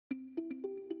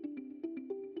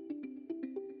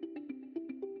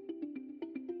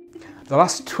The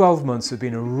last 12 months have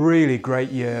been a really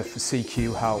great year for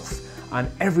CQ Health, and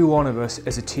every one of us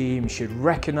as a team should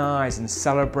recognise and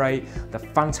celebrate the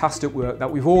fantastic work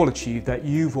that we've all achieved, that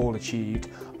you've all achieved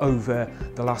over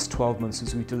the last 12 months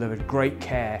as we delivered great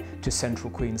care to Central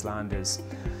Queenslanders.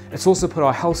 It's also put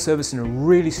our health service in a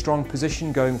really strong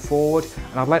position going forward,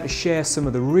 and I'd like to share some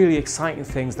of the really exciting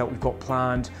things that we've got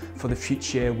planned for the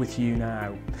future with you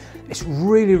now. It's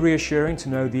really reassuring to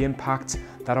know the impact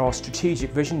that our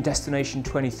strategic vision, Destination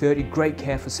 2030, Great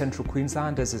Care for Central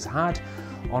Queenslanders, has had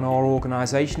on our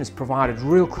organisation. Has provided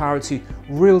real clarity,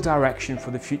 real direction for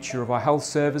the future of our health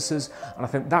services, and I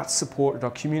think that's supported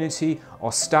our community,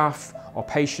 our staff, our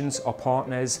patients, our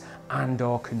partners and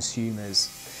our consumers.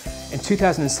 In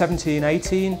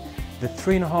 2017-18, the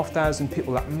 3,500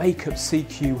 people that make up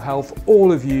CQ Health,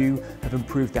 all of you have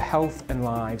improved the health and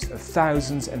lives of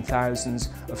thousands and thousands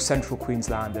of Central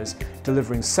Queenslanders,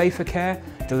 delivering safer care,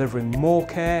 delivering more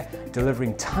care,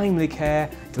 delivering timely care,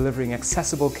 delivering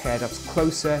accessible care that's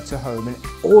closer to home, and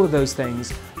all of those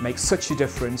things make such a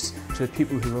difference to the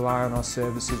people who rely on our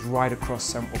services right across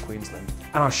Central Queensland.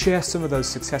 And I'll share some of those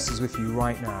successes with you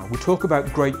right now. We'll talk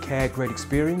about great care, great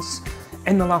experience.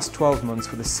 In the last 12 months,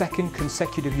 for the second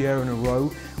consecutive year in a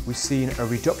row, we've seen a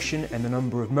reduction in the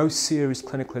number of most serious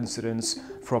clinical incidents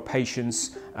for our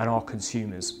patients and our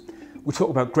consumers. We talk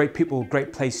about great people,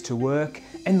 great place to work.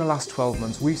 In the last 12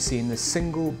 months, we've seen the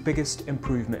single biggest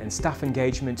improvement in staff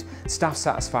engagement, staff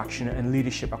satisfaction and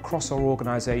leadership across our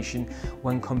organisation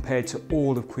when compared to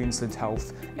all of Queensland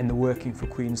Health in the Working for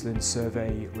Queensland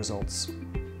survey results.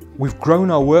 We've grown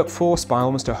our workforce by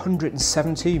almost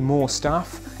 170 more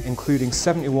staff, including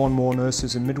 71 more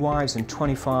nurses and midwives and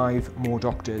 25 more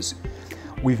doctors.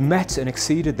 We've met and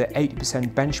exceeded the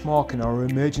 80% benchmark in our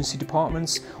emergency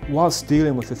departments whilst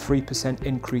dealing with a 3%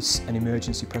 increase in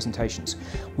emergency presentations.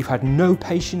 We've had no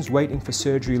patients waiting for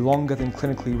surgery longer than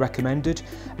clinically recommended,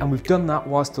 and we've done that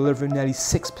whilst delivering nearly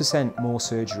 6% more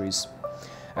surgeries.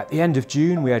 At the end of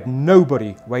June, we had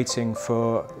nobody waiting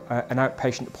for an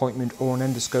outpatient appointment or an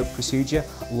endoscope procedure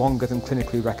longer than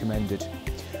clinically recommended.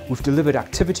 We've delivered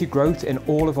activity growth in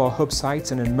all of our hub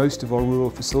sites and in most of our rural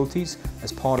facilities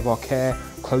as part of our care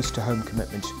close to home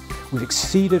commitment. We've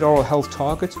exceeded oral health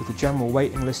targets with a general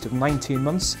waiting list of 19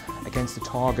 months against a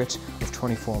target of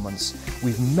 24 months.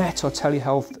 We've met our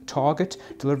telehealth target,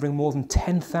 delivering more than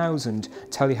 10,000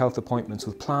 telehealth appointments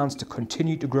with plans to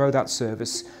continue to grow that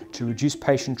service to reduce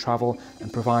patient travel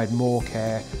and provide more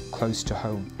care close to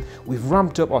home. We've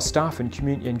ramped up our staff and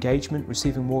community engagement,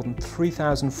 receiving more than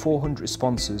 3,400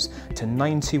 responses to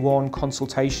 91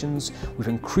 consultations. We've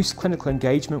increased clinical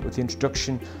engagement with the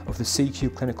introduction of the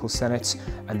CQ Clinical Senate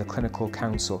and the Clinical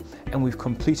Council, and we've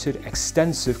completed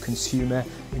extensive consumer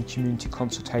and community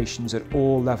consultations at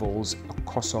all levels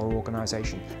across our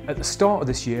organisation. At the start of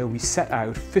this year, we set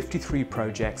out 53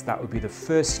 projects that would be the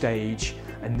first stage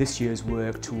in this year's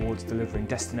work towards delivering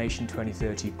Destination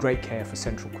 2030, Great Care for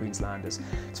Central Queenslanders.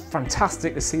 It's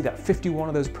fantastic to see that 51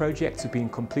 of those projects have been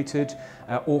completed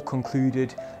or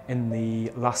concluded in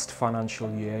the last financial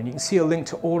year, and you can see a link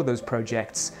to all of those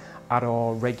projects at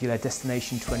our regular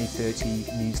Destination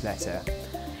 2030 newsletter.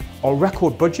 Our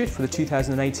record budget for the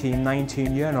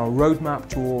 2018-19 year and our roadmap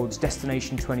towards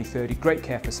Destination 2030, Great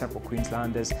Care for Central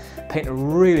Queenslanders, paint a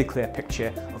really clear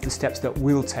picture of the steps that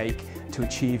we'll take to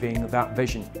achieving that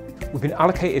vision. We've been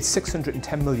allocated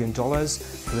 $610 million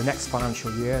for the next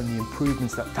financial year, and the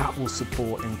improvements that will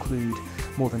support include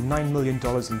more than $9 million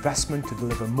investment to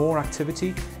deliver more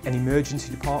activity in emergency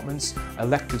departments,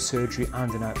 elective surgery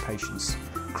and in outpatients.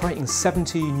 Creating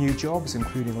 70 new jobs,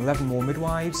 including 11 more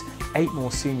midwives, 8 more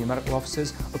senior medical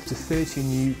officers, up to 30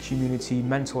 new community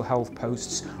mental health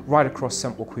posts right across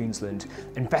Central Queensland,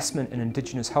 investment in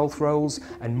Indigenous health roles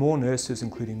and more nurses,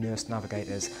 including nurse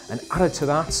navigators. And added to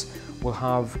that, we'll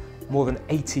have more than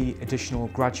 80 additional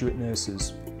graduate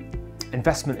nurses.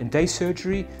 Investment in day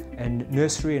surgery and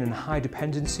nursery and in high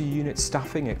dependency unit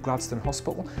staffing at Gladstone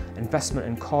Hospital, investment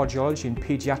in cardiology and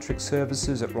paediatric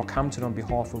services at Rockhampton on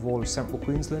behalf of all of Central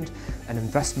Queensland, and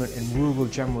investment in rural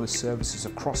generalist services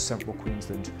across Central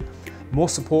Queensland. More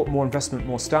support, more investment,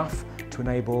 more staff to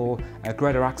enable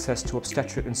greater access to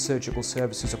obstetric and surgical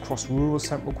services across rural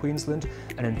Central Queensland,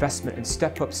 and investment in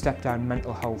step up, step down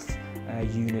mental health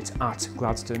unit at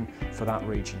Gladstone for that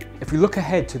region. If we look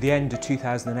ahead to the end of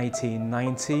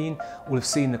 2018-19, we'll have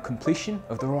seen the completion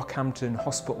of the Rockhampton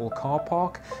Hospital car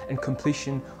park and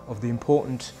completion of the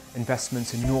important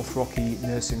investments in North Rocky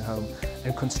Nursing Home,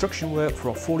 and construction work for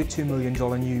our $42 million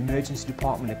new emergency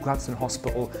department at Gladstone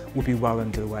Hospital will be well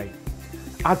underway.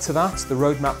 Add to that the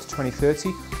roadmap to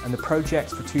 2030 and the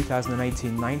projects for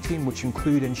 2018-19, which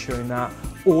include ensuring that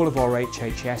all of our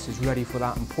HHS is ready for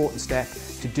that important step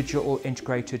to digital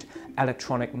integrated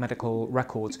electronic medical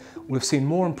records. We'll have seen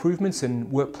more improvements in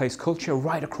workplace culture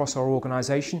right across our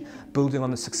organisation, building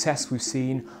on the success we've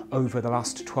seen over the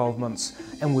last 12 months.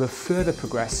 And we'll have further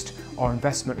progressed our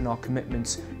investment and our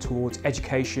commitments towards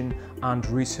education and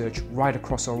research right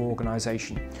across our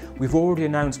organisation. We've already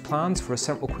announced plans for a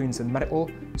Central Queensland Medical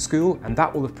School, and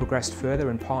that will have progressed further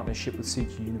in partnership with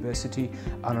CQ University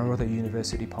and our other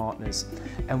university partners.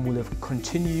 And we'll have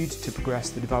continued to progress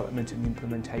the development and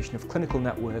implementation of clinical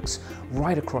networks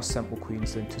right across Central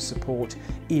Queensland to support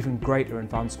even greater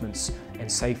advancements in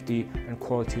safety and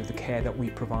quality of the care that we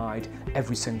provide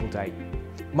every single day.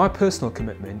 My personal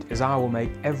commitment is I will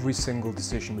make every single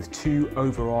decision with two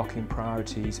overarching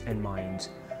priorities in mind: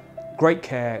 great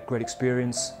care, great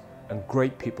experience, and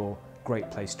great people, great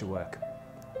place to work.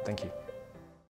 Thank you.